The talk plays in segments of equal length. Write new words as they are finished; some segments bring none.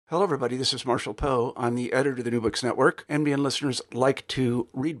Hello, everybody. This is Marshall Poe. I'm the editor of the New Books Network. NBN listeners like to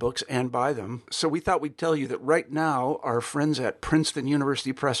read books and buy them. So we thought we'd tell you that right now, our friends at Princeton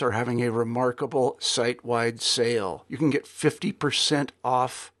University Press are having a remarkable site-wide sale. You can get 50%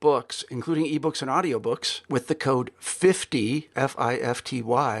 off books, including ebooks and audiobooks, with the code 50,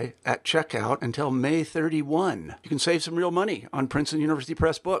 F-I-F-T-Y, at checkout until May 31. You can save some real money on Princeton University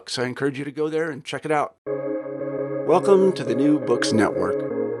Press books. I encourage you to go there and check it out. Welcome to the New Books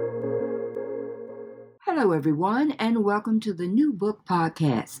Network. Hello, everyone, and welcome to the New Book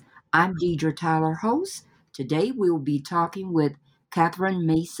Podcast. I'm Deidre Tyler, host. Today, we'll be talking with Katherine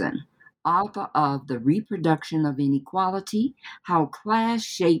Mason, author of The Reproduction of Inequality, How Class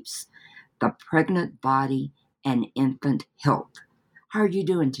Shapes the Pregnant Body and Infant Health. How are you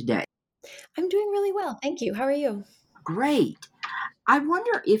doing today? I'm doing really well. Thank you. How are you? Great. I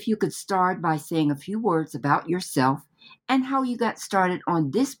wonder if you could start by saying a few words about yourself and how you got started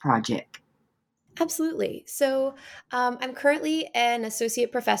on this project. Absolutely. So I'm currently an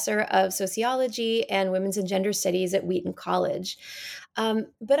associate professor of sociology and women's and gender studies at Wheaton College.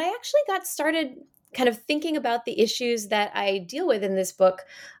 But I actually got started kind of thinking about the issues that I deal with in this book.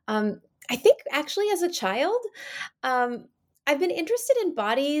 I think actually as a child, I've been interested in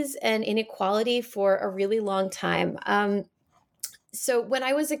bodies and inequality for a really long time. So when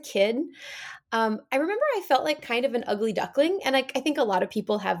I was a kid, I remember I felt like kind of an ugly duckling, and I think a lot of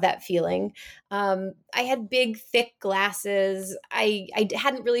people have that feeling. I had big, thick glasses. I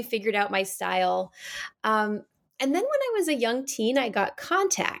hadn't really figured out my style. And then when I was a young teen, I got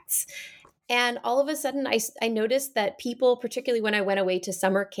contacts. And all of a sudden, I noticed that people, particularly when I went away to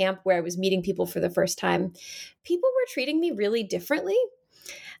summer camp where I was meeting people for the first time, people were treating me really differently,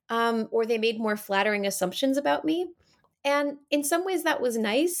 or they made more flattering assumptions about me. And in some ways that was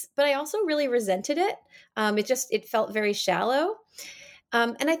nice, but I also really resented it. It felt very shallow.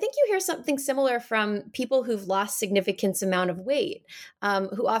 And I think you hear something similar from people who've lost significant amount of weight,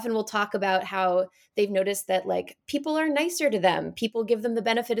 who often will talk about how they've noticed that like people are nicer to them. People give them the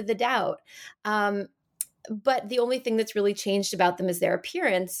benefit of the doubt. But the only thing that's really changed about them is their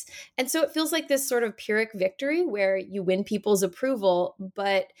appearance. And so it feels like this sort of Pyrrhic victory where you win people's approval,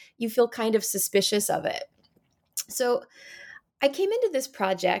 but you feel kind of suspicious of it. So I came into this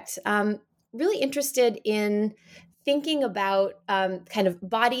project really interested in thinking about kind of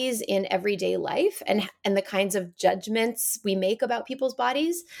bodies in everyday life and the kinds of judgments we make about people's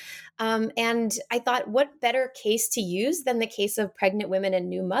bodies. And I thought, what better case to use than the case of pregnant women and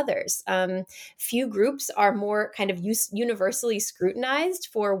new mothers? Few groups are more kind of universally scrutinized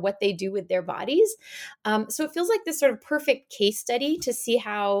for what they do with their bodies. So it feels like this sort of perfect case study to see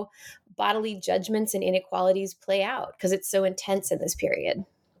how bodily judgments and inequalities play out because it's so intense in this period.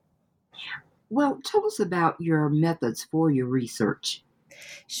 Well, tell us about your methods for your research.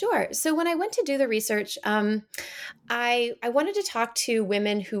 Sure. So when I went to do the research, I wanted to talk to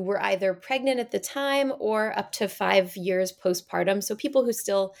women who were either pregnant at the time or up to 5 years postpartum. So people who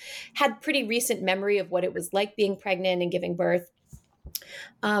still had pretty recent memory of what it was like being pregnant and giving birth.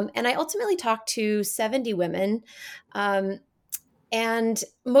 And I ultimately talked to 70 women. And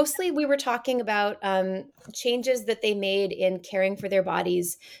mostly we were talking about changes that they made in caring for their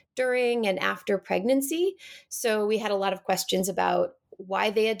bodies during and after pregnancy. So we had a lot of questions about why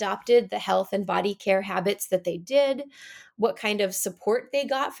they adopted the health and body care habits that they did, what kind of support they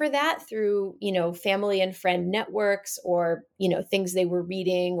got for that through, family and friend networks or, things they were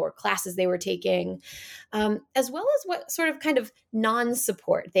reading or classes they were taking, as well as what sort of kind of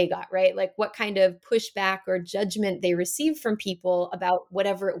non-support they got, right? Like what kind of pushback or judgment they received from people about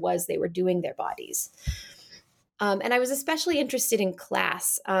whatever it was they were doing their bodies. And I was especially interested in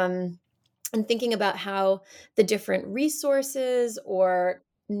class. And thinking about how the different resources or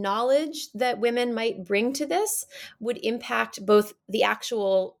knowledge that women might bring to this would impact both the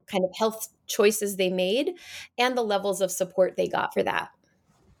actual kind of health choices they made and the levels of support they got for that.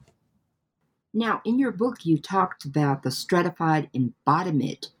 Now, in your book, you talked about the stratified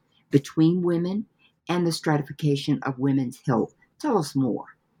embodiment between women and the stratification of women's health. Tell us more.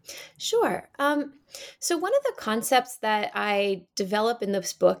 Sure. So one of the concepts that I develop in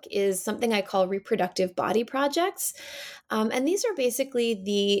this book is something I call reproductive body projects. And these are basically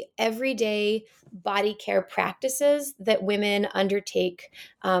the everyday body care practices that women undertake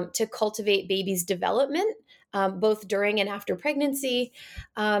to cultivate babies' development, both during and after pregnancy,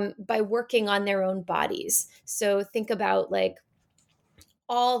 by working on their own bodies. So think about like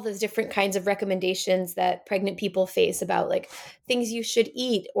all the different kinds of recommendations that pregnant people face about like things you should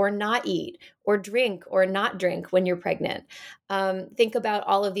eat or not eat or drink or not drink when you're pregnant. Think about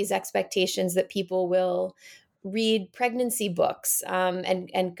all of these expectations that people will read pregnancy books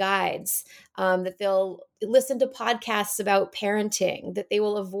and guides, that they'll listen to podcasts about parenting, that they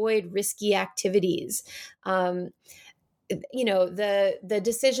will avoid risky activities. The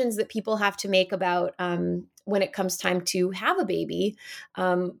decisions that people have to make about when it comes time to have a baby.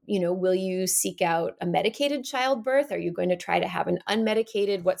 Will you seek out a medicated childbirth? Are you going to try to have an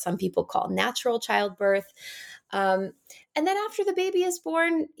unmedicated, what some people call natural childbirth? And then after the baby is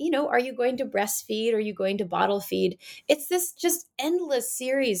born, are you going to breastfeed? Are you going to bottle feed? It's this just endless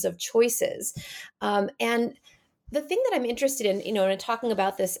series of choices. And the thing that I'm interested in talking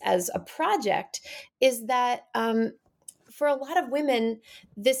about this as a project is that for a lot of women,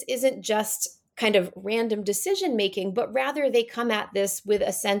 this isn't just kind of random decision making, but rather they come at this with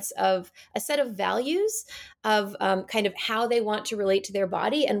a sense of a set of values of kind of how they want to relate to their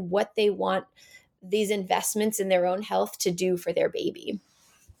body and what they want these investments in their own health to do for their baby.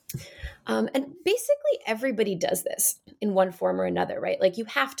 And basically everybody does this in one form or another, right? Like you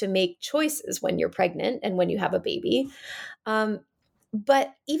have to make choices when you're pregnant and when you have a baby.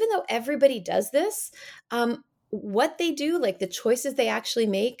 But even though everybody does this, what they do, like the choices they actually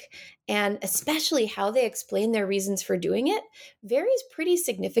make, and especially how they explain their reasons for doing it, varies pretty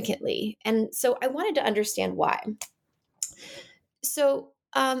significantly. And so I wanted to understand why. So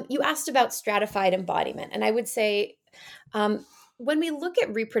you asked about stratified embodiment, and I would say when we look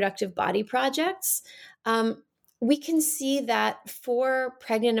at reproductive body projects, we can see that for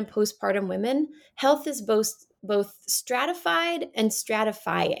pregnant and postpartum women, health is both stratified and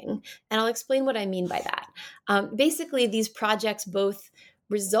stratifying. And I'll explain what I mean by that. Basically, these projects both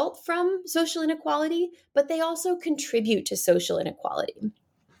result from social inequality, but they also contribute to social inequality.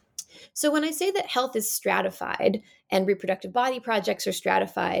 So when I say that health is stratified and reproductive body projects are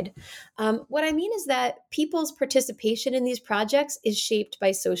stratified, what I mean is that people's participation in these projects is shaped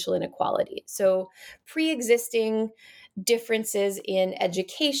by social inequality. So pre-existing differences in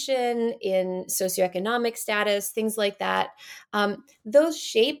education, in socioeconomic status, things like that, those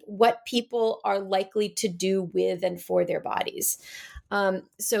shape what people are likely to do with and for their bodies.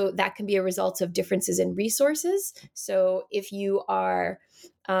 So that can be a result of differences in resources. So if you are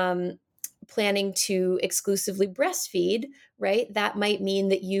planning to exclusively breastfeed, right, that might mean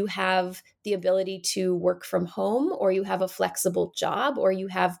that you have the ability to work from home, or you have a flexible job, or you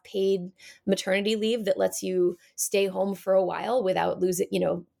have paid maternity leave that lets you stay home for a while without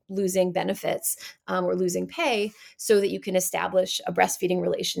losing benefits or losing pay, so that you can establish a breastfeeding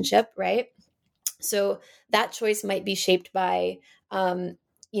relationship, right? So that choice might be shaped by kind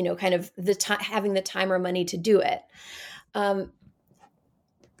of the time, having the time or money to do it.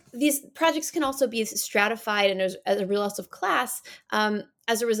 These projects can also be stratified and as a result of class,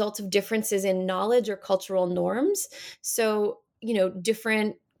 as a result of differences in knowledge or cultural norms. So,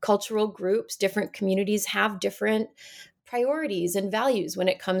 different cultural groups, different communities have different priorities and values when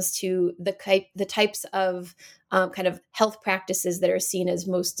it comes to the types of kind of health practices that are seen as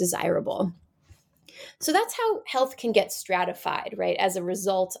most desirable. So that's how health can get stratified, right, as a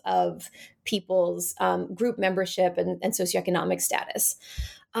result of people's group membership and socioeconomic status.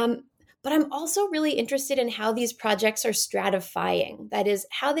 But I'm also really interested in how these projects are stratifying, that is,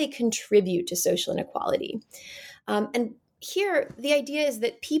 how they contribute to social inequality. And here, the idea is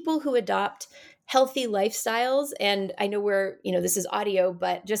that people who adopt healthy lifestyles, and I know this is audio,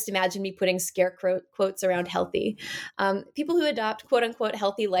 but just imagine me putting scare quotes around healthy. People who adopt quote unquote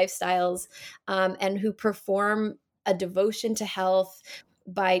healthy lifestyles and who perform a devotion to health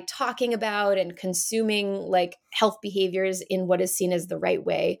by talking about and consuming like health behaviors in what is seen as the right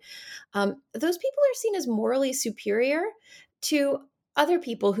way, those people are seen as morally superior to other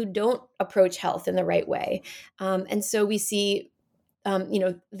people who don't approach health in the right way. And so we see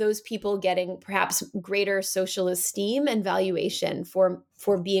those people getting perhaps greater social esteem and valuation for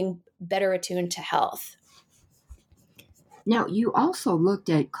being better attuned to health. Now, you also looked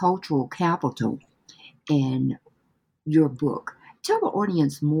at cultural capital in your book. Tell the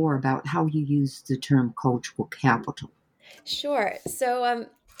audience more about how you use the term cultural capital. Sure. So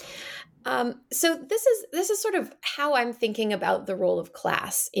this is sort of how I'm thinking about the role of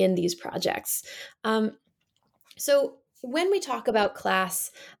class in these projects. So when we talk about class,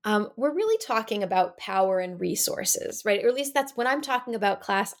 we're really talking about power and resources, right? Or at least that's when I'm talking about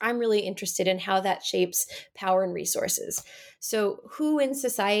class, I'm really interested in how that shapes power and resources. So who in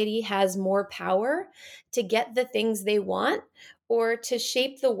society has more power to get the things they want or to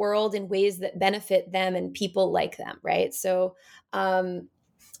shape the world in ways that benefit them and people like them, right? So, are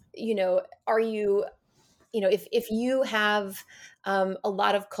you if you have a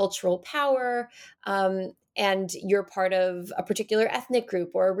lot of cultural power, and you're part of a particular ethnic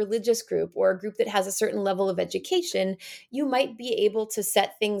group or a religious group or a group that has a certain level of education, you might be able to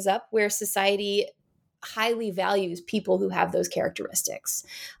set things up where society highly values people who have those characteristics.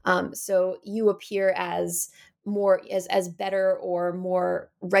 So you appear as more as better or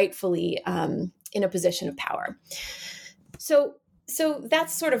more rightfully in a position of power. So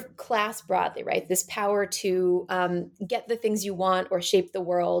that's sort of class broadly, right? This power to get the things you want or shape the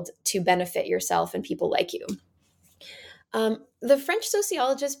world to benefit yourself and people like you. The French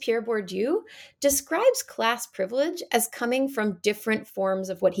sociologist Pierre Bourdieu describes class privilege as coming from different forms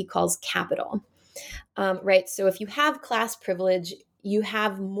of what he calls capital, right? So if you have class privilege, you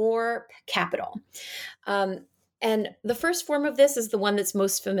have more capital. And the first form of this is the one that's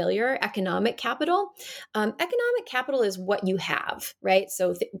most familiar, economic capital. Economic capital is what you have, right?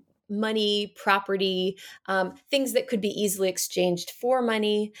 So money, property, things that could be easily exchanged for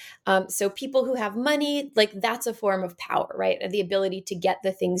money. So people who have money, like that's a form of power, right? The ability to get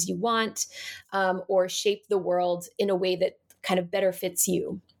the things you want or shape the world in a way that kind of better fits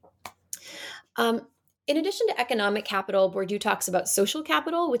you. In addition to economic capital, Bourdieu talks about social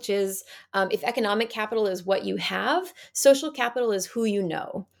capital, which is if economic capital is what you have, social capital is who you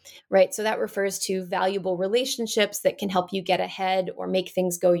know, right? So that refers to valuable relationships that can help you get ahead or make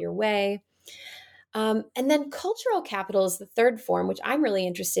things go your way. And then cultural capital is the third form, which I'm really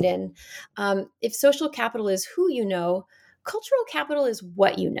interested in. If social capital is who you know, cultural capital is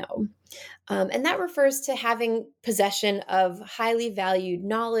what you know. And that refers to having possession of highly valued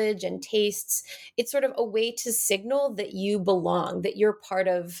knowledge and tastes. It's sort of a way to signal that you belong, that you're part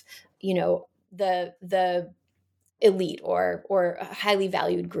of, the elite or a highly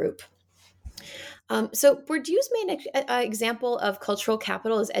valued group. So Bourdieu's main example of cultural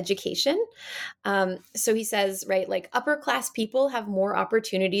capital is education. So he says, right, like upper class people have more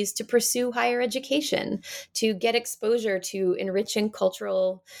opportunities to pursue higher education, to get exposure to enriching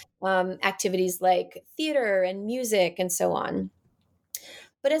cultural activities like theater and music and so on.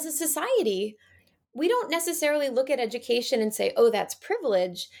 But as a society, we don't necessarily look at education and say, oh, that's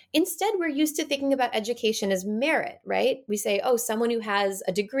privilege. Instead, we're used to thinking about education as merit, right? We say, oh, someone who has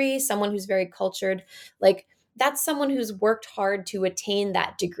a degree, someone who's very cultured, like that's someone who's worked hard to attain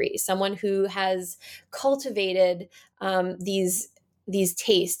that degree, someone who has cultivated these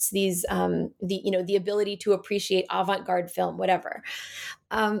tastes, the ability to appreciate avant-garde film, whatever.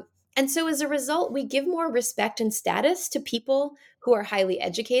 And so as a result, we give more respect and status to people who are highly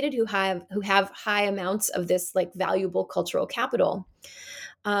educated, who have high amounts of this like valuable cultural capital.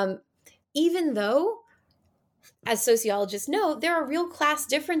 Even though, as sociologists know, there are real class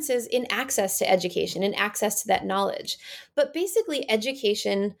differences in access to education and access to that knowledge. But basically,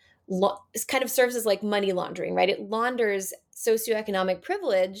 education kind of serves as like money laundering, right? It launders socioeconomic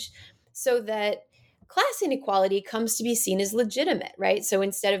privilege so that class inequality comes to be seen as legitimate, right? So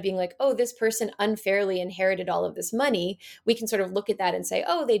instead of being like, oh, this person unfairly inherited all of this money, we can sort of look at that and say,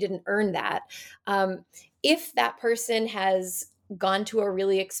 oh, they didn't earn that. If that person has gone to a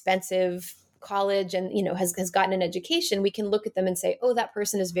really expensive college and has gotten an education, we can look at them and say, oh, that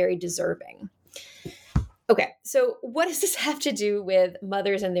person is very deserving. Okay, so what does this have to do with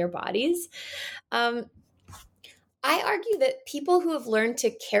mothers and their bodies? I argue that people who have learned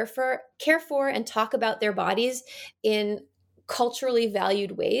to care for and talk about their bodies in culturally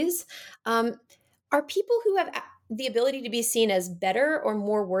valued ways are people who have the ability to be seen as better or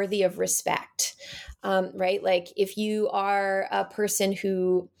more worthy of respect, right? Like if you are a person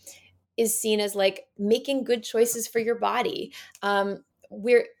who is seen as like making good choices for your body,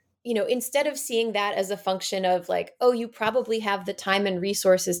 instead of seeing that as a function of like, oh, you probably have the time and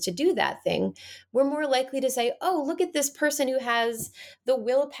resources to do that thing, we're more likely to say, oh, look at this person who has the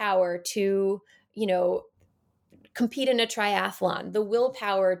willpower to, compete in a triathlon, the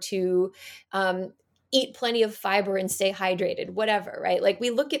willpower to eat plenty of fiber and stay hydrated, whatever, right? Like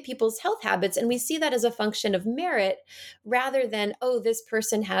we look at people's health habits and we see that as a function of merit rather than, oh, this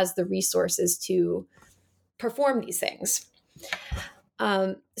person has the resources to perform these things.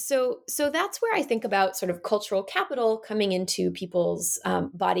 So that's where I think about sort of cultural capital coming into people's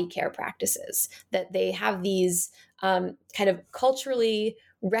body care practices, that they have these kind of culturally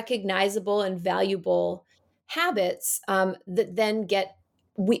recognizable and valuable habits that then get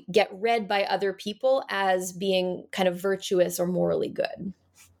read by other people as being kind of virtuous or morally good.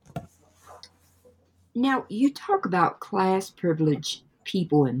 Now, you talk about class privileged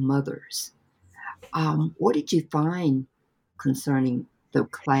people and mothers. What did you find concerning the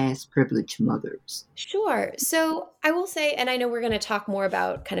class privileged mothers? Sure. So I will say, and I know we're going to talk more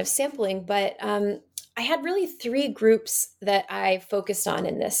about kind of sampling, but I I had really three groups that I focused on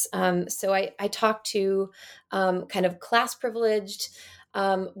in this. So I talked to kind of class privileged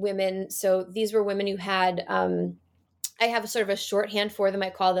women. So these were women who had, I have sort of a shorthand for them. I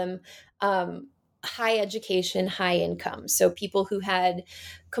call them high education, high income. So people who had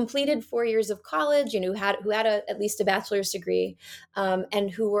completed 4 years of college, who had at least a bachelor's degree, and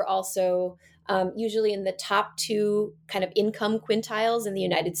who were also usually in the top two kind of income quintiles in the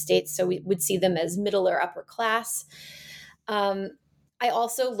United States. So we would see them as middle or upper class. Um, I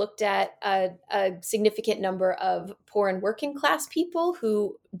also looked at a significant number of poor and working class people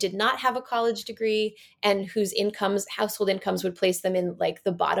who did not have a college degree and whose household incomes would place them in like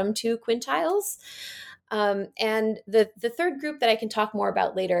the bottom two quintiles. And the third group that I can talk more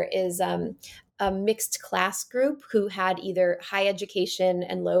about later is a mixed class group who had either high education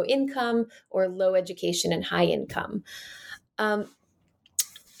and low income or low education and high income. Um,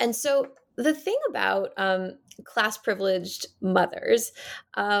 and so the thing about class privileged mothers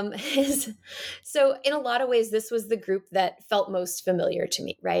is, so in a lot of ways, this was the group that felt most familiar to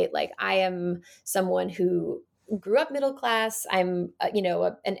me, right? Like I am someone who grew up middle class. I'm,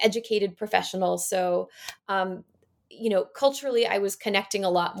 an educated professional. So, culturally, I was connecting a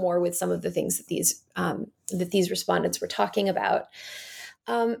lot more with some of the things that these respondents were talking about.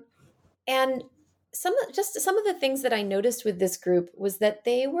 And some of the things that I noticed with this group was that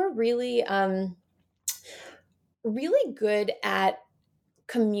they were really good at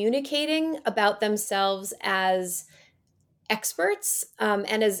communicating about themselves as experts,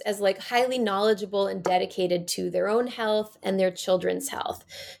 and as like highly knowledgeable and dedicated to their own health and their children's health.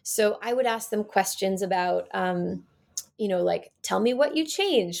 So I would ask them questions about like, tell me what you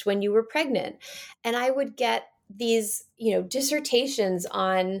changed when you were pregnant, and I would get these dissertations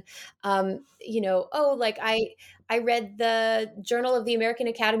on oh, like I read the Journal of the American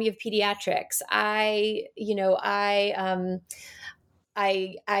Academy of Pediatrics. I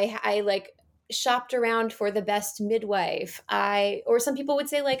like shopped around for the best midwife. Or some people would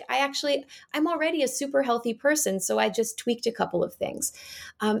say like, I'm already a super healthy person, so I just tweaked a couple of things.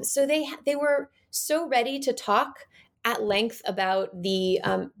 So they were so ready to talk at length about the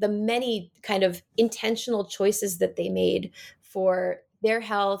many kind of intentional choices that they made for their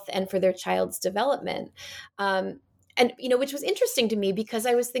health and for their child's development. And which was interesting to me because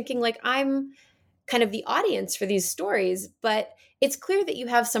I was thinking like, I'm kind of the audience for these stories, but it's clear that you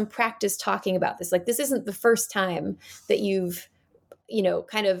have some practice talking about this. Like, this isn't the first time that you've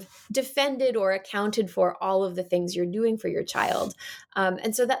kind of defended or accounted for all of the things you're doing for your child.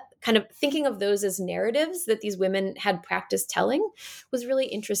 And so that kind of thinking of those as narratives that these women had practice telling was really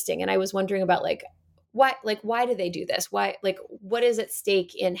interesting. And I was wondering about why do they do this? Why, like, what is at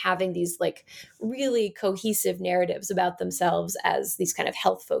stake in having these like really cohesive narratives about themselves as these kind of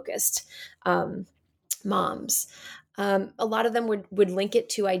health focused moms? A lot of them would link it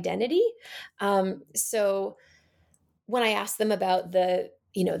to identity. So when I asked them about the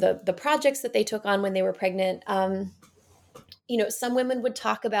projects that they took on when they were pregnant, some women would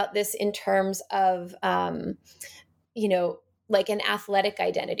talk about this in terms of, like an athletic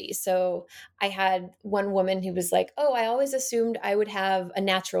identity. So I had one woman who was like, "Oh, I always assumed I would have a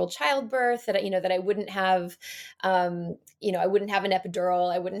natural childbirth, that I wouldn't have, I wouldn't have an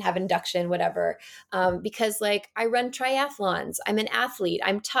epidural, I wouldn't have induction, whatever, because like I run triathlons, I'm an athlete,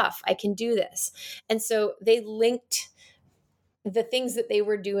 I'm tough, I can do this." And so they linked the things that they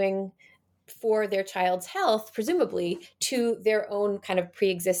were doing for their child's health, presumably, to their own kind of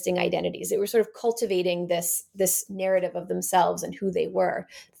pre-existing identities. They were sort of cultivating this narrative of themselves and who they were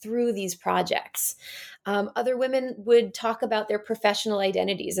through these projects. Other women would talk about their professional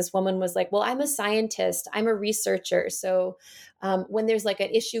identities. This woman was like, "Well, I'm a scientist, I'm a researcher. So when there's like an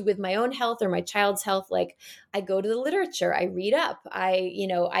issue with my own health or my child's health, like I go to the literature, I read up,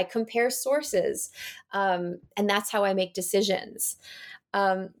 I compare sources, and that's how I make decisions."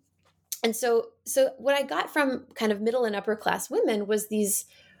 And so what I got from kind of middle and upper class women was these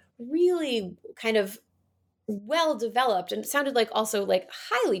really kind of well developed, and it sounded like also like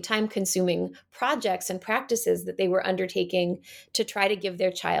highly time consuming projects and practices that they were undertaking to try to give their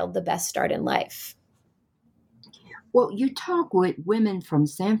child the best start in life. Well, you talk with women from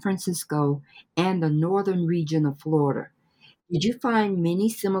San Francisco and the northern region of Florida. Did you find many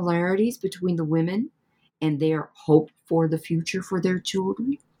similarities between the women and their hope for the future for their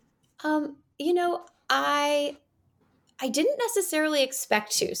children? Um, you know, I I didn't necessarily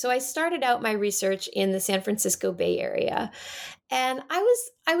expect to. So I started out my research in the San Francisco Bay Area, and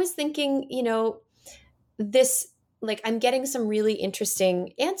I was thinking, this, like, I'm getting some really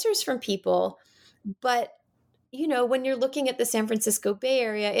interesting answers from people, but when you're looking at the San Francisco Bay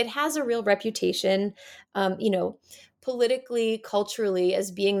Area, it has a real reputation, politically, culturally,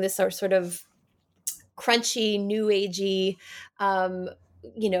 as being this sort of crunchy, new agey,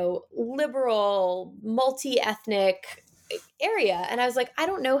 liberal, multi-ethnic area. And I was like, I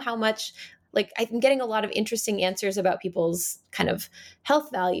don't know how much, like, I'm getting a lot of interesting answers about people's kind of health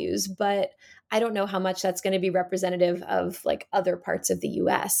values, but I don't know how much that's going to be representative of like other parts of the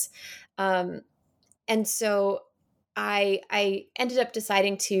US. And so I ended up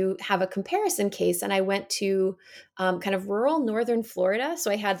deciding to have a comparison case, and I went to kind of rural northern Florida.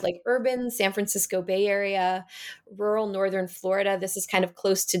 So I had like urban San Francisco Bay Area, rural northern Florida. This is kind of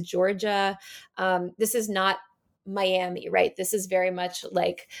close to Georgia. This is not Miami, right? This is very much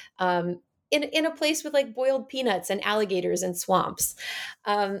like in a place with like boiled peanuts and alligators and swamps.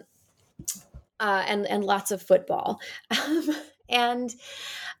 And lots of football. And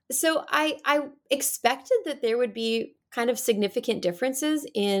so I expected that there would be kind of significant differences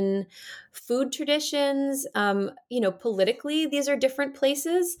in food traditions. Politically, these are different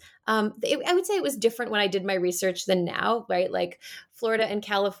places. I would say it was different when I did my research than now, right? Like Florida and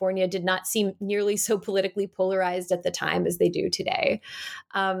California did not seem nearly so politically polarized at the time as they do today.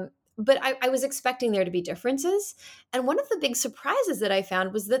 But I was expecting there to be differences. And one of the big surprises that I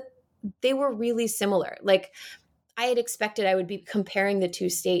found was that they were really similar. Like I had expected I would be comparing the two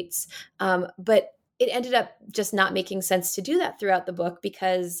states, but it ended up just not making sense to do that throughout the book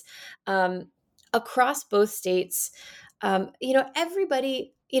because across both states,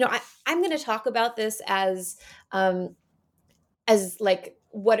 everybody, I'm going to talk about this as like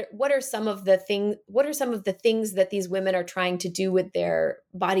what are some of the things that these women are trying to do with their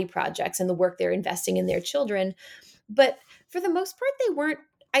body projects and the work they're investing in their children. But for the most part, they weren't.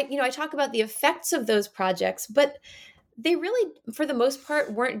 I talk about the effects of those projects, but they really, for the most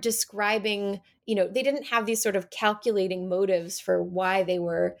part, weren't describing, they didn't have these sort of calculating motives for why they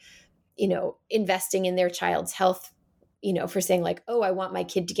were, investing in their child's health, for saying like, oh, I want my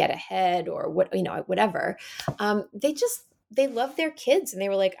kid to get ahead or whatever. They love their kids and they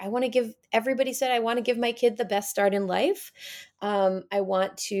were like, everybody said, I want to give my kid the best start in life. I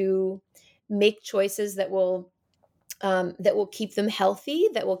want to make choices that will keep them healthy,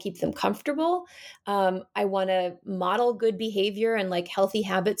 that will keep them comfortable. I want to model good behavior and like healthy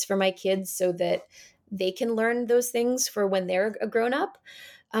habits for my kids so that they can learn those things for when they're a grown up.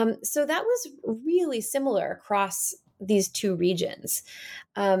 So that was really similar across these two regions.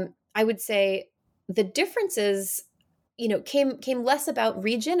 I would say the differences, came less about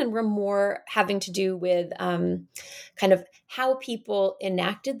region and were more having to do with kind of how people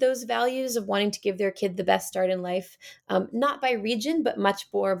enacted those values of wanting to give their kid the best start in life, not by region, but much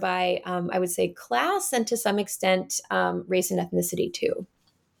more by, I would say, class and to some extent, race and ethnicity too.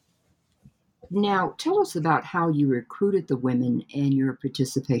 Now, tell us about how you recruited the women and your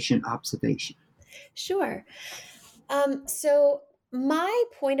participation observation. Sure. So my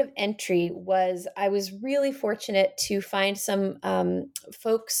point of entry was I was really fortunate to find some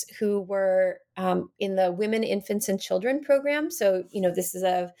folks who were in the Women, Infants, and Children program. So, this is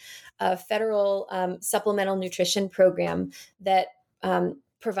a federal supplemental nutrition program that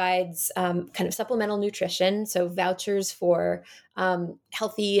provides kind of supplemental nutrition, so vouchers for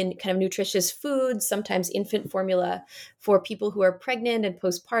healthy and kind of nutritious foods, sometimes infant formula for people who are pregnant and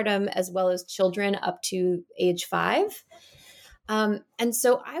postpartum, as well as children up to age 5. And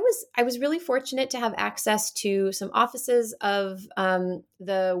so I was really fortunate to have access to some offices of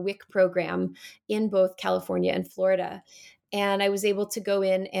the WIC program in both California and Florida. And I was able to go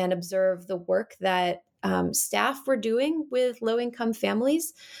in and observe the work that staff were doing with low-income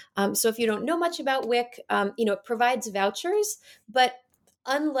families. So if you don't know much about WIC, it provides vouchers, but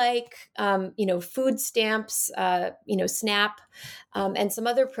unlike, food stamps, SNAP, and some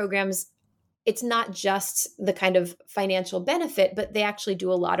other programs, it's not just the kind of financial benefit, but they actually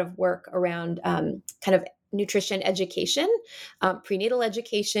do a lot of work around kind of nutrition education, prenatal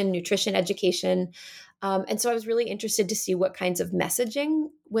education, nutrition education. And so I was really interested to see what kinds of messaging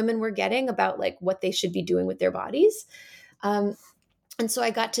women were getting about like what they should be doing with their bodies. And so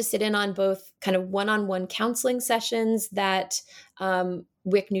I got to sit in on both kind of one-on-one counseling sessions that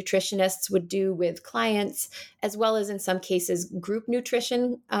WIC nutritionists would do with clients, as well as in some cases group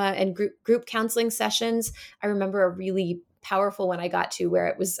nutrition and group counseling sessions. I remember a really powerful one I got to where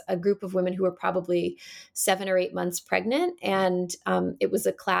it was a group of women who were probably 7 or 8 months pregnant, and it was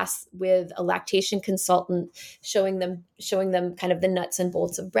a class with a lactation consultant showing them kind of the nuts and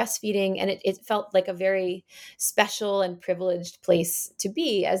bolts of breastfeeding, and it felt like a very special and privileged place to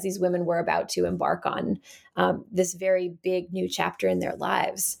be as these women were about to embark on this very big new chapter in their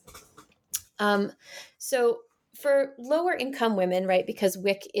lives. So for lower income women, right, because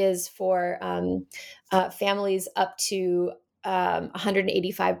WIC is for families up to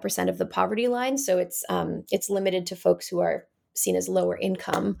 185% of the poverty line. So it's limited to folks who are seen as lower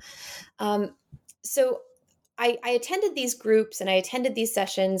income. So I attended these groups and I attended these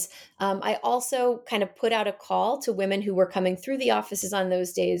sessions. I also kind of put out a call to women who were coming through the offices on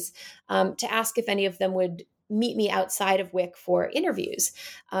those days to ask if any of them would meet me outside of WIC for interviews.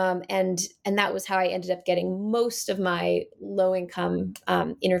 And that was how I ended up getting most of my low income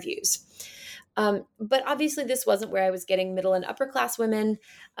interviews. But obviously, this wasn't where I was getting middle and upper class women.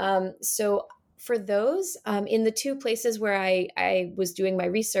 So for those, in the two places where I was doing my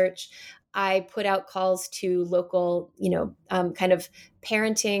research, I put out calls to local, kind of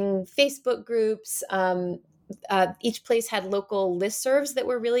parenting Facebook groups. Each place had local listservs that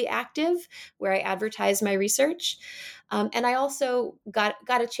were really active where I advertised my research. And I also got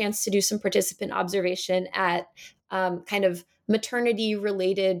a chance to do some participant observation at kind of maternity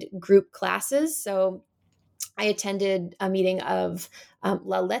related group classes. So I attended a meeting of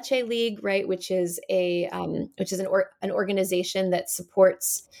La Leche League, right, which is an organization that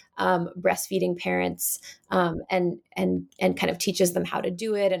supports breastfeeding parents and kind of teaches them how to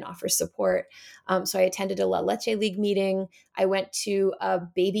do it and offers support. So I attended a La Leche League meeting. I went to a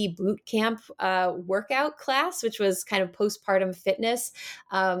baby boot camp workout class, which was kind of postpartum fitness.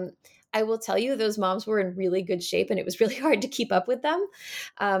 I will tell you, those moms were in really good shape, and it was really hard to keep up with them.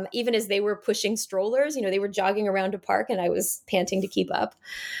 Even as they were pushing strollers, they were jogging around a park, and I was panting to keep up.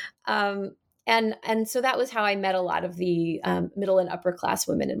 And so that was how I met a lot of the middle and upper class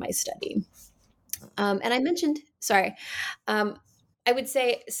women in my study. And I mentioned, I would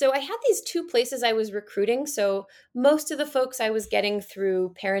say, so I had these two places I was recruiting. So most of the folks I was getting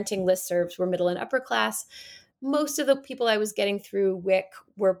through parenting listservs were middle and upper class. Most of the people I was getting through WIC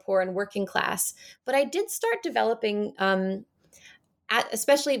were poor and working class. But I did start developing,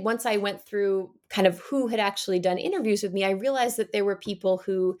 especially once I went through kind of who had actually done interviews with me, I realized that there were people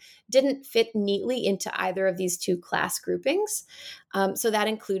who didn't fit neatly into either of these two class groupings. So that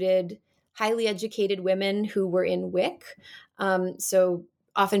included highly educated women who were in WIC. So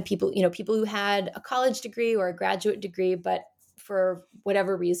often people who had a college degree or a graduate degree, but for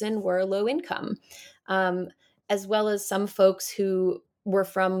whatever reason were low income. As well as some folks who were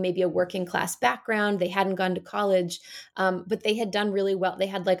from maybe a working class background. They hadn't gone to college, but they had done really well. They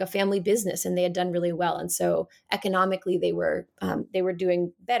had like a family business and they had done really well. And so economically, they were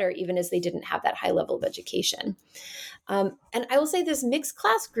doing better, even as they didn't have that high level of education. And I will say this mixed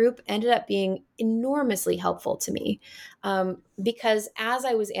class group ended up being enormously helpful to me because as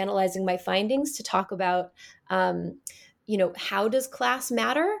I was analyzing my findings to talk about how does class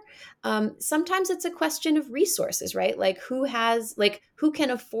matter? Sometimes it's a question of resources, right? Like who can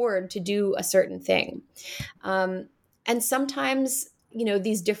afford to do a certain thing? And sometimes,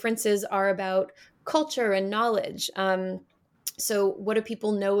 these differences are about culture and knowledge. So what do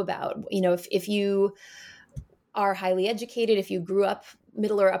people know about? If you are highly educated, if you grew up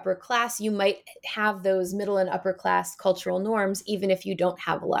middle or upper class, you might have those middle and upper class cultural norms, even if you don't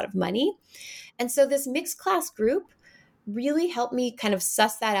have a lot of money. And so this mixed class group really helped me kind of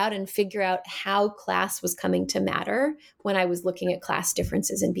suss that out and figure out how class was coming to matter when I was looking at class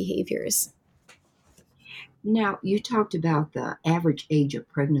differences in behaviors. Now, you talked about the average age of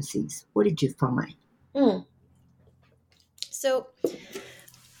pregnancies. What did you find? So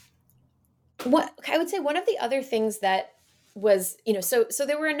what I would say one of the other things that was, so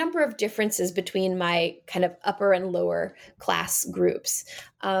there were a number of differences between my kind of upper and lower class groups.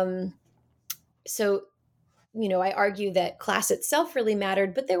 So I argue that class itself really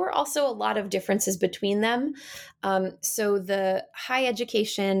mattered, but there were also a lot of differences between them. So the high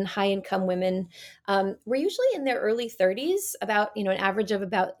education, high income women were usually in their early 30s, about, an average of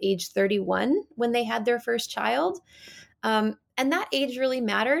about age 31 when they had their first child. And that age really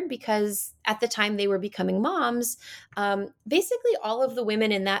mattered because at the time they were becoming moms, basically all of the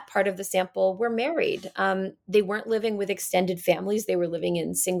women in that part of the sample were married. They weren't living with extended families. They were living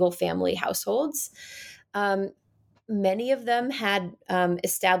in single family households. Many of them had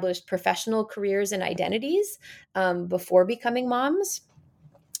established professional careers and identities before becoming moms.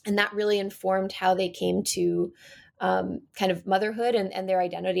 And that really informed how they came to kind of motherhood and their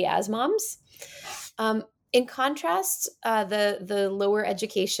identity as moms. In contrast, the lower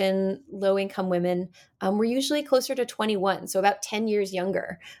education, low income women were usually closer to 21, so about 10 years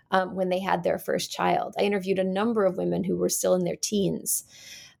younger when they had their first child. I interviewed a number of women who were still in their teens.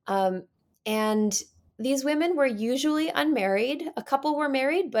 And these women were usually unmarried. A couple were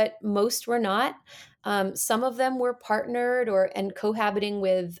married, but most were not. Some of them were partnered and cohabiting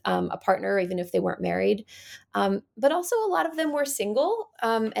with a partner, even if they weren't married. But also a lot of them were single,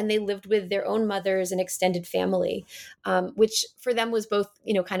 and they lived with their own mothers and extended family, which for them was both,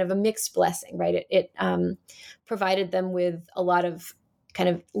 kind of a mixed blessing, right? It provided them with a lot of kind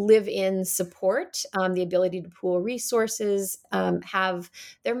of live-in support, the ability to pool resources, have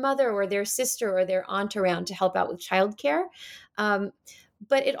their mother or their sister or their aunt around to help out with childcare.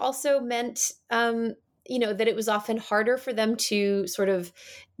 But it also meant, that it was often harder for them to sort of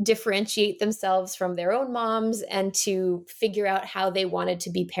differentiate themselves from their own moms and to figure out how they wanted to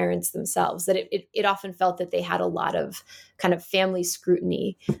be parents themselves. That it often felt that they had a lot of kind of family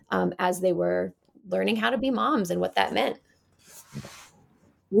scrutiny as they were learning how to be moms and what that meant.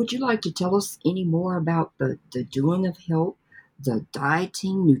 Would you like to tell us any more about the doing of health, the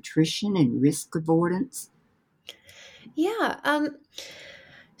dieting, nutrition, and risk avoidance? Yeah.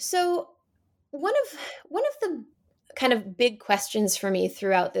 So one of the kind of big questions for me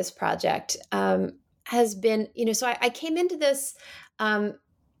throughout this project has been, so I came into this. Let's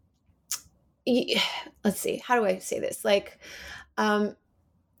see, how do I say this?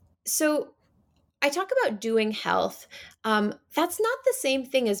 So I talk about doing health. That's not the same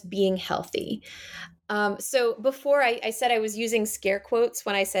thing as being healthy. So before I said I was using scare quotes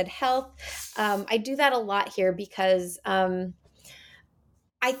when I said health. I do that a lot here because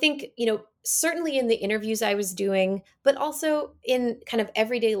I think, certainly in the interviews I was doing, but also in kind of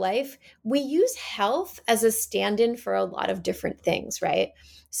everyday life, we use health as a stand-in for a lot of different things, right?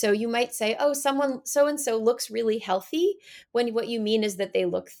 So you might say, oh, someone so and so looks really healthy, when what you mean is that they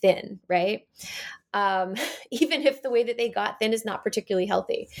look thin, right? Um, Even if the way that they got thin is not particularly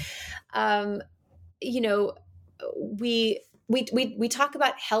healthy. Um, you know, we talk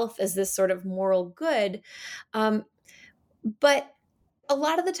about health as this sort of moral good, but a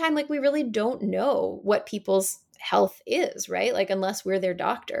lot of the time, we really don't know what people's health is, right? Unless we're their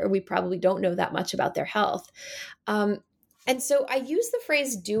doctor, we probably don't know that much about their health. And so I use the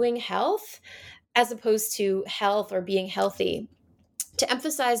phrase doing health as opposed to health or being healthy to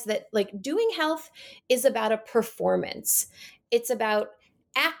emphasize that doing health is about a performance. It's about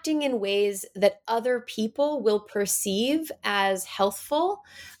acting in ways that other people will perceive as healthful,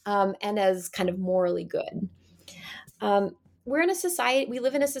 and as kind of morally good. Um, we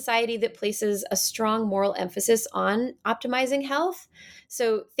live in a society that places a strong moral emphasis on optimizing health.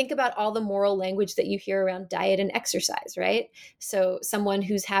 So think about all the moral language that you hear around diet and exercise, right? So someone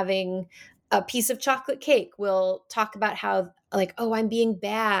who's having a piece of chocolate cake will talk about how, oh, I'm being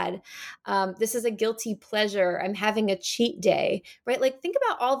bad. This is a guilty pleasure. I'm having a cheat day, right? Think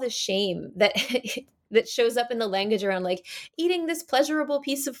about all the shame that that shows up in the language around eating this pleasurable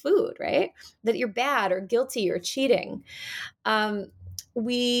piece of food, right? That you're bad or guilty or cheating.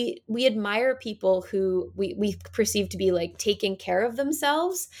 We admire people who we perceive to be taking care of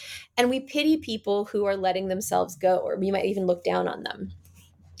themselves, and we pity people who are letting themselves go, or we might even look down on them.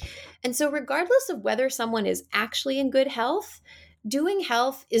 And so regardless of whether someone is actually in good health, doing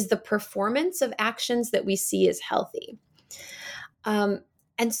health is the performance of actions that we see as healthy.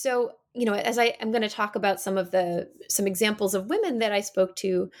 And so, as I'm going to talk about some examples of women that I spoke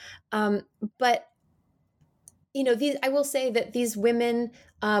to, but I will say that these women,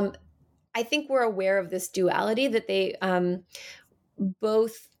 I think, were aware of this duality, that they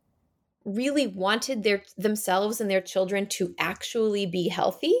both really wanted themselves and their children to actually be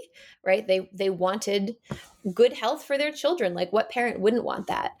healthy, right? They wanted good health for their children. What parent wouldn't want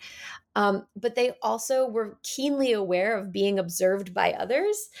that? But they also were keenly aware of being observed by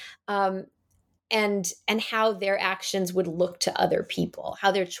others, and how their actions would look to other people,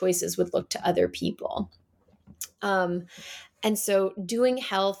 how their choices would look to other people. And so doing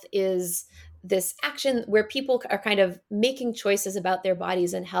health is this action where people are kind of making choices about their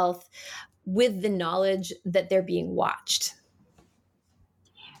bodies and health with the knowledge that they're being watched.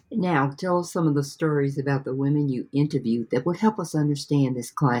 Now, tell us some of the stories about the women you interviewed that would help us understand this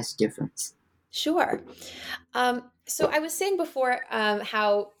class difference. Sure. So I was saying before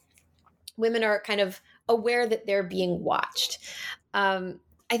how women are kind of aware that they're being watched.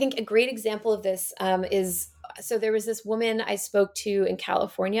 I think a great example of this is, so there was this woman I spoke to in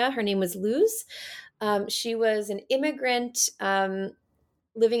California. Her name was Luz. She was an immigrant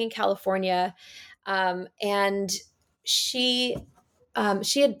living in California, and she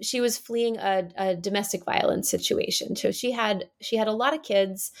was fleeing a domestic violence situation. So she had a lot of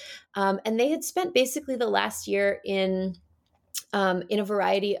kids, and they had spent basically the last year in a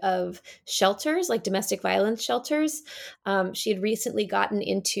variety of shelters, like domestic violence shelters. She had recently gotten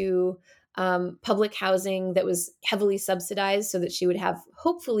into public housing that was heavily subsidized so that she would have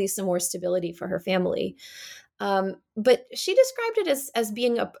hopefully some more stability for her family. But she described it as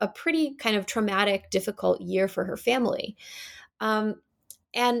being a pretty kind of traumatic, difficult year for her family. And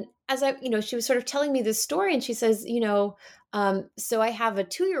as she was sort of telling me this story, and she says, so I have a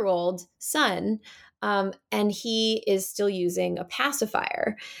 2-year-old son, and he is still using a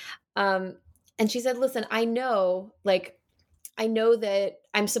pacifier. And she said, listen, I know that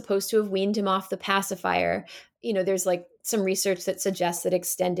I'm supposed to have weaned him off the pacifier. There's like some research that suggests that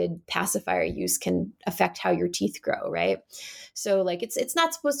extended pacifier use can affect how your teeth grow, right? So like it's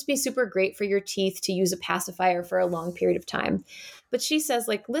not supposed to be super great for your teeth to use a pacifier for a long period of time. But she says,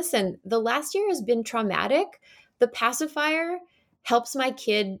 like, listen, the last year has been traumatic. The pacifier helps my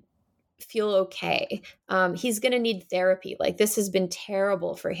kid feel okay. He's going to need therapy. Like, this has been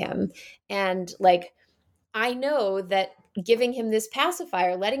terrible for him. And like, I know that giving him this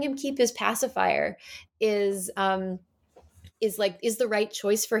pacifier, letting him keep his pacifier is the right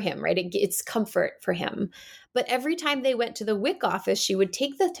choice for him, right? It's comfort for him. But every time they went to the WIC office, she would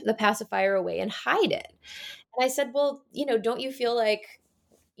take the pacifier away and hide it. And I said, well, don't you feel like,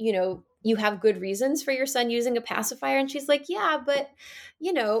 you have good reasons for your son using a pacifier? And she's like, yeah, but,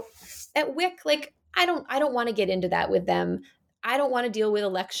 at WIC, like, I don't want to get into that with them. I don't want to deal with a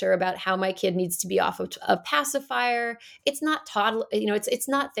lecture about how my kid needs to be off of a pacifier. It's not taught, it's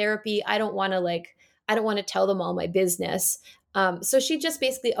not therapy. I don't want to tell them all my business. So she just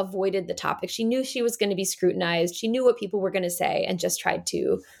basically avoided the topic. She knew she was going to be scrutinized. She knew what people were going to say, and just tried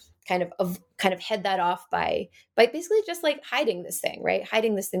to kind of head that off by basically just like hiding this thing, right?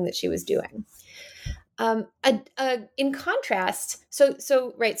 Hiding this thing that she was doing. In contrast,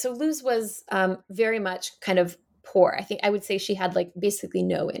 so Luz was very much kind of poor. I think I would say she had like basically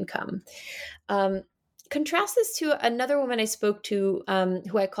no income. Contrast this to another woman I spoke to,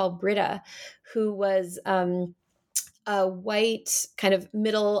 who I call Britta, who was a white, kind of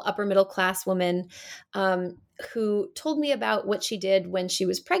upper middle class woman, who told me about what she did when she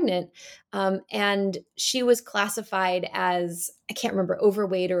was pregnant. And she was classified as, I can't remember,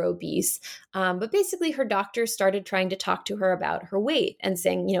 overweight or obese. But basically her doctor started trying to talk to her about her weight and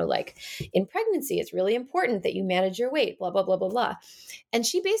saying, like, in pregnancy, it's really important that you manage your weight, blah, blah, blah, blah, blah. And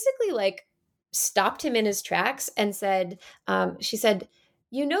she basically like stopped him in his tracks and said, she said,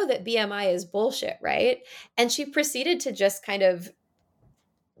 that BMI is bullshit, right? And she proceeded to just kind of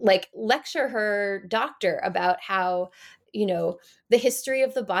like lecture her doctor about how, the history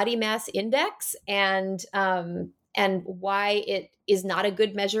of the body mass index and why it is not a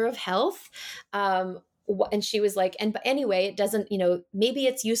good measure of health. And she was like, but anyway, it doesn't, maybe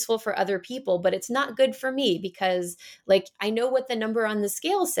it's useful for other people, but it's not good for me because like, I know what the number on the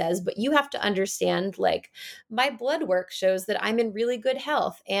scale says, but you have to understand, like, my blood work shows that I'm in really good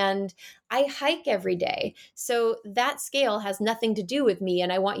health and I hike every day. So that scale has nothing to do with me.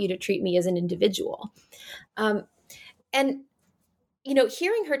 And I want you to treat me as an individual. And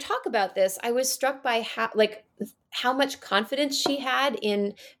hearing her talk about this, I was struck by how much confidence she had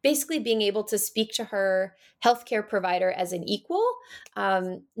in basically being able to speak to her healthcare provider as an equal,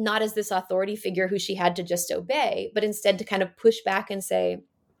 not as this authority figure who she had to just obey, but instead to kind of push back and say,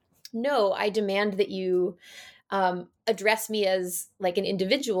 no, I demand that you address me as like an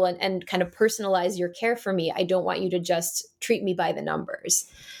individual and kind of personalize your care for me. I don't want you to just treat me by the numbers.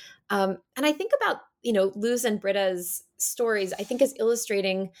 And I think about, Luz and Britta's stories, I think, is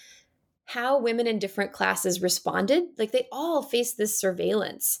illustrating how women in different classes responded. Like, they all faced this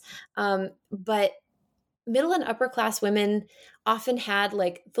surveillance. But middle and upper class women often had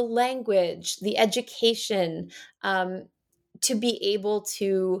like the language, the education, to be able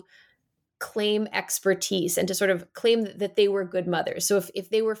to claim expertise and to sort of claim that they were good mothers. So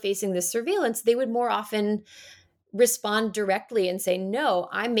if they were facing this surveillance, they would more often respond directly and say, no,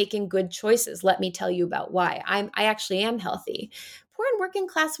 I'm making good choices. Let me tell you about why. I actually am healthy. Poor and working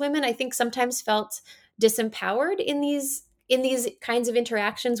class women, I think, sometimes felt disempowered in these kinds of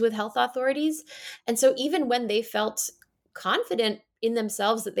interactions with health authorities. And so even when they felt confident in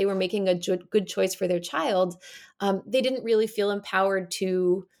themselves that they were making a good choice for their child, they didn't really feel empowered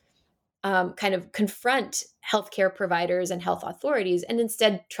to kind of confront healthcare providers and health authorities, and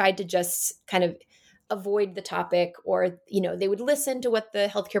instead tried to just kind of avoid the topic, or, they would listen to what the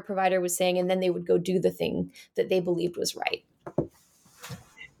healthcare provider was saying, and then they would go do the thing that they believed was right.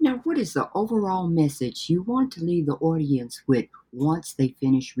 Now, what is the overall message you want to leave the audience with once they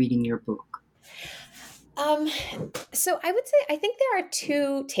finish reading your book? So I would say, I think there are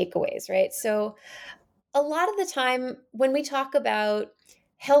two takeaways, right? So a lot of the time when we talk about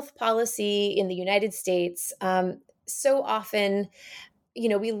health policy in the United States, so often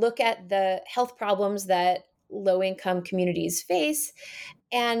we look at the health problems that low income communities face,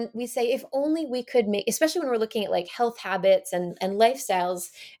 and we say, if only we could make, especially when we're looking at like health habits and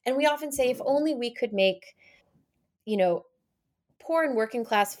lifestyles, and we often say, if only we could make, you know, poor and working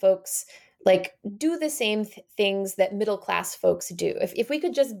class folks like do the same things that middle class folks do. If we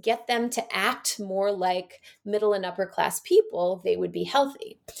could just get them to act more like middle and upper class people, they would be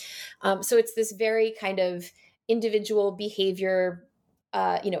healthy. So it's this very kind of individual behavior,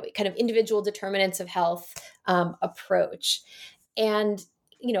 kind of individual determinants of health approach. And,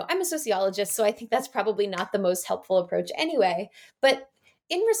 I'm a sociologist, so I think that's probably not the most helpful approach anyway. But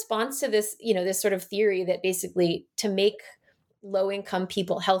in response to this, this sort of theory that basically to make low income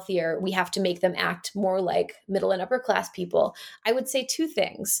people healthier, we have to make them act more like middle and upper class people, I would say two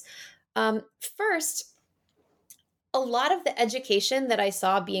things. First, a lot of the education that I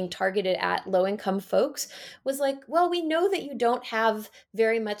saw being targeted at low income folks was like, well, we know that you don't have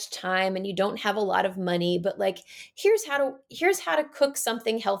very much time and you don't have a lot of money, but like, here's how to cook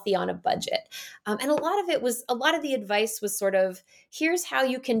something healthy on a budget. And a lot of the advice was sort of, here's how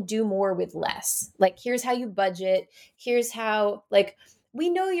you can do more with less. Like, here's how you budget. Here's how, like, we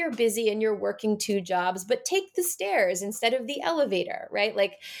know you're busy and you're working two jobs, but take the stairs instead of the elevator, right?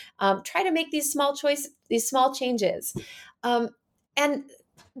 Like, try to make these small changes. And that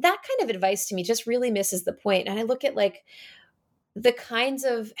kind of advice to me just really misses the point. And I look at like the kinds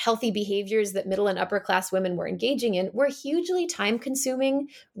of healthy behaviors that middle and upper class women were engaging in were hugely time consuming,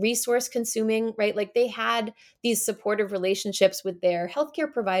 resource consuming, right? Like they had these supportive relationships with their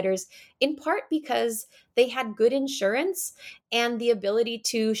healthcare providers, in part because they had good insurance and the ability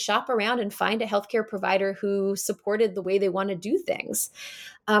to shop around and find a healthcare provider who supported the way they want to do things.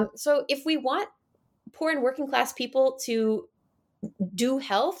 So if we want poor and working class people to do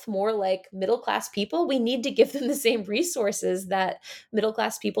health more like middle class people, we need to give them the same resources that middle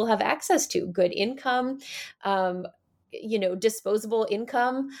class people have access to: good income, disposable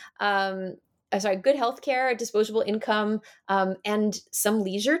income, good healthcare, disposable income, and some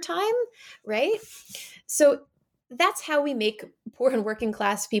leisure time, right? So that's how we make poor and working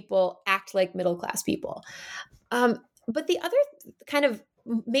class people act like middle class people. But the other kind of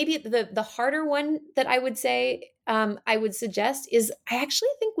maybe the harder one that I would say, I would suggest, is I actually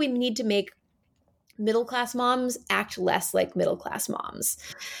think we need to make middle class moms act less like middle class moms.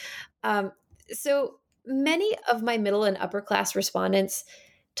 So many of my middle and upper class respondents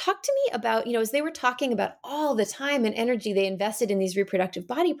talked to me about, as they were talking about all the time and energy they invested in these reproductive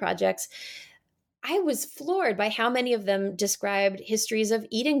body projects, I was floored by how many of them described histories of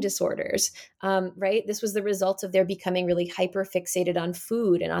eating disorders, right? This was the result of their becoming really hyper fixated on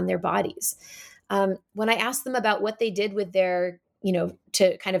food and on their bodies. When I asked them about what they did with their,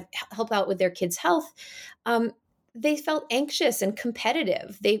 to kind of help out with their kids' health, they felt anxious and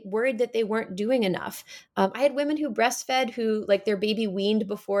competitive. They worried that they weren't doing enough. I had women who breastfed who, like, their baby weaned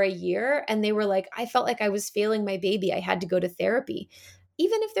before a year, and they were like, I felt like I was failing my baby. I had to go to therapy,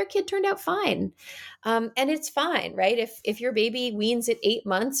 even if their kid turned out fine. And it's fine, right? If your baby weans at 8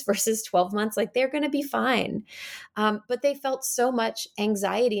 months versus 12 months, like, they're going to be fine. But they felt so much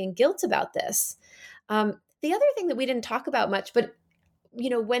anxiety and guilt about this. The other thing that we didn't talk about much, but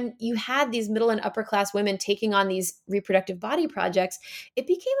when you had these middle and upper class women taking on these reproductive body projects, it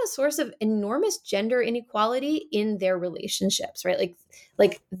became a source of enormous gender inequality in their relationships, right?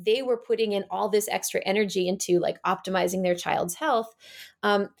 Like they were putting in all this extra energy into like optimizing their child's health,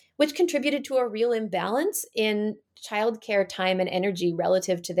 which contributed to a real imbalance in childcare time and energy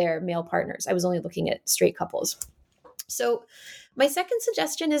relative to their male partners. I was only looking at straight couples. So my second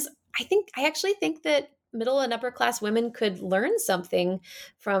suggestion is, I actually think that middle and upper class women could learn something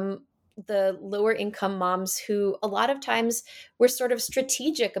from the lower income moms who a lot of times were sort of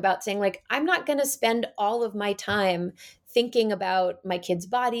strategic about saying, like, I'm not going to spend all of my time thinking about my kid's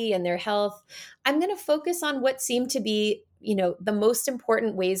body and their health. I'm going to focus on what seem to be, the most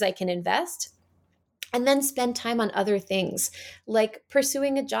important ways I can invest, and then spend time on other things like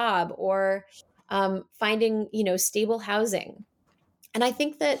pursuing a job or finding, stable housing. And I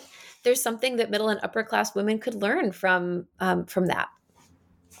think that there's something that middle and upper class women could learn from that.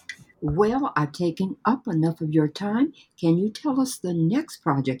 Well, I've taken up enough of your time. Can you tell us the next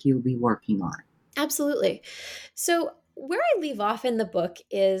project you'll be working on? Absolutely. So where I leave off in the book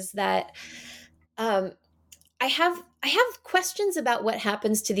is that I have questions about what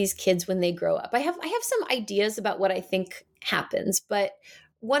happens to these kids when they grow up. I have some ideas about what I think happens, but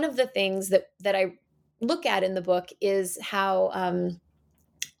one of the things that I look at in the book is how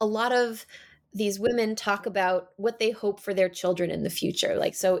a lot of these women talk about what they hope for their children in the future.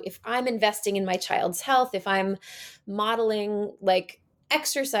 Like, so if I'm investing in my child's health, if I'm modeling like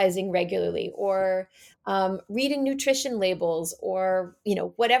exercising regularly, or reading nutrition labels, or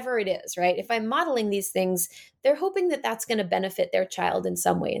whatever it is, right? If I'm modeling these things, they're hoping that that's going to benefit their child in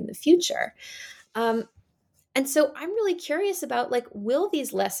some way in the future. And so I'm really curious about, like, will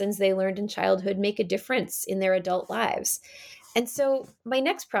these lessons they learned in childhood make a difference in their adult lives? And so my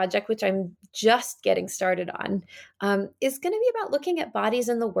next project, which I'm just getting started on, is going to be about looking at bodies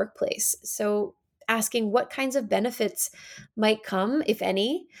in the workplace. So asking what kinds of benefits might come, if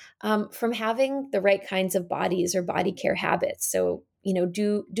any, from having the right kinds of bodies or body care habits. So,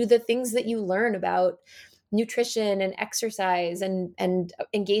 do the things that you learn about nutrition and exercise and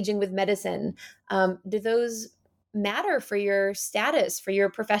engaging with medicine, do those matter for your status, for your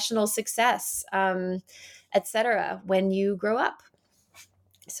professional success, etc., when you grow up?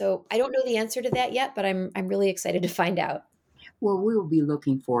 So I don't know the answer to that yet, but I'm really excited to find out. Well, we'll be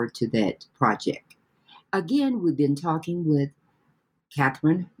looking forward to that project. Again, we've been talking with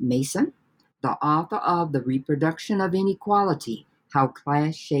Katherine Mason, the author of The Reproduction of Inequality: How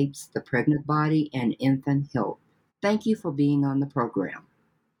Class Shapes the Pregnant Body and Infant Health. Thank you for being on the program.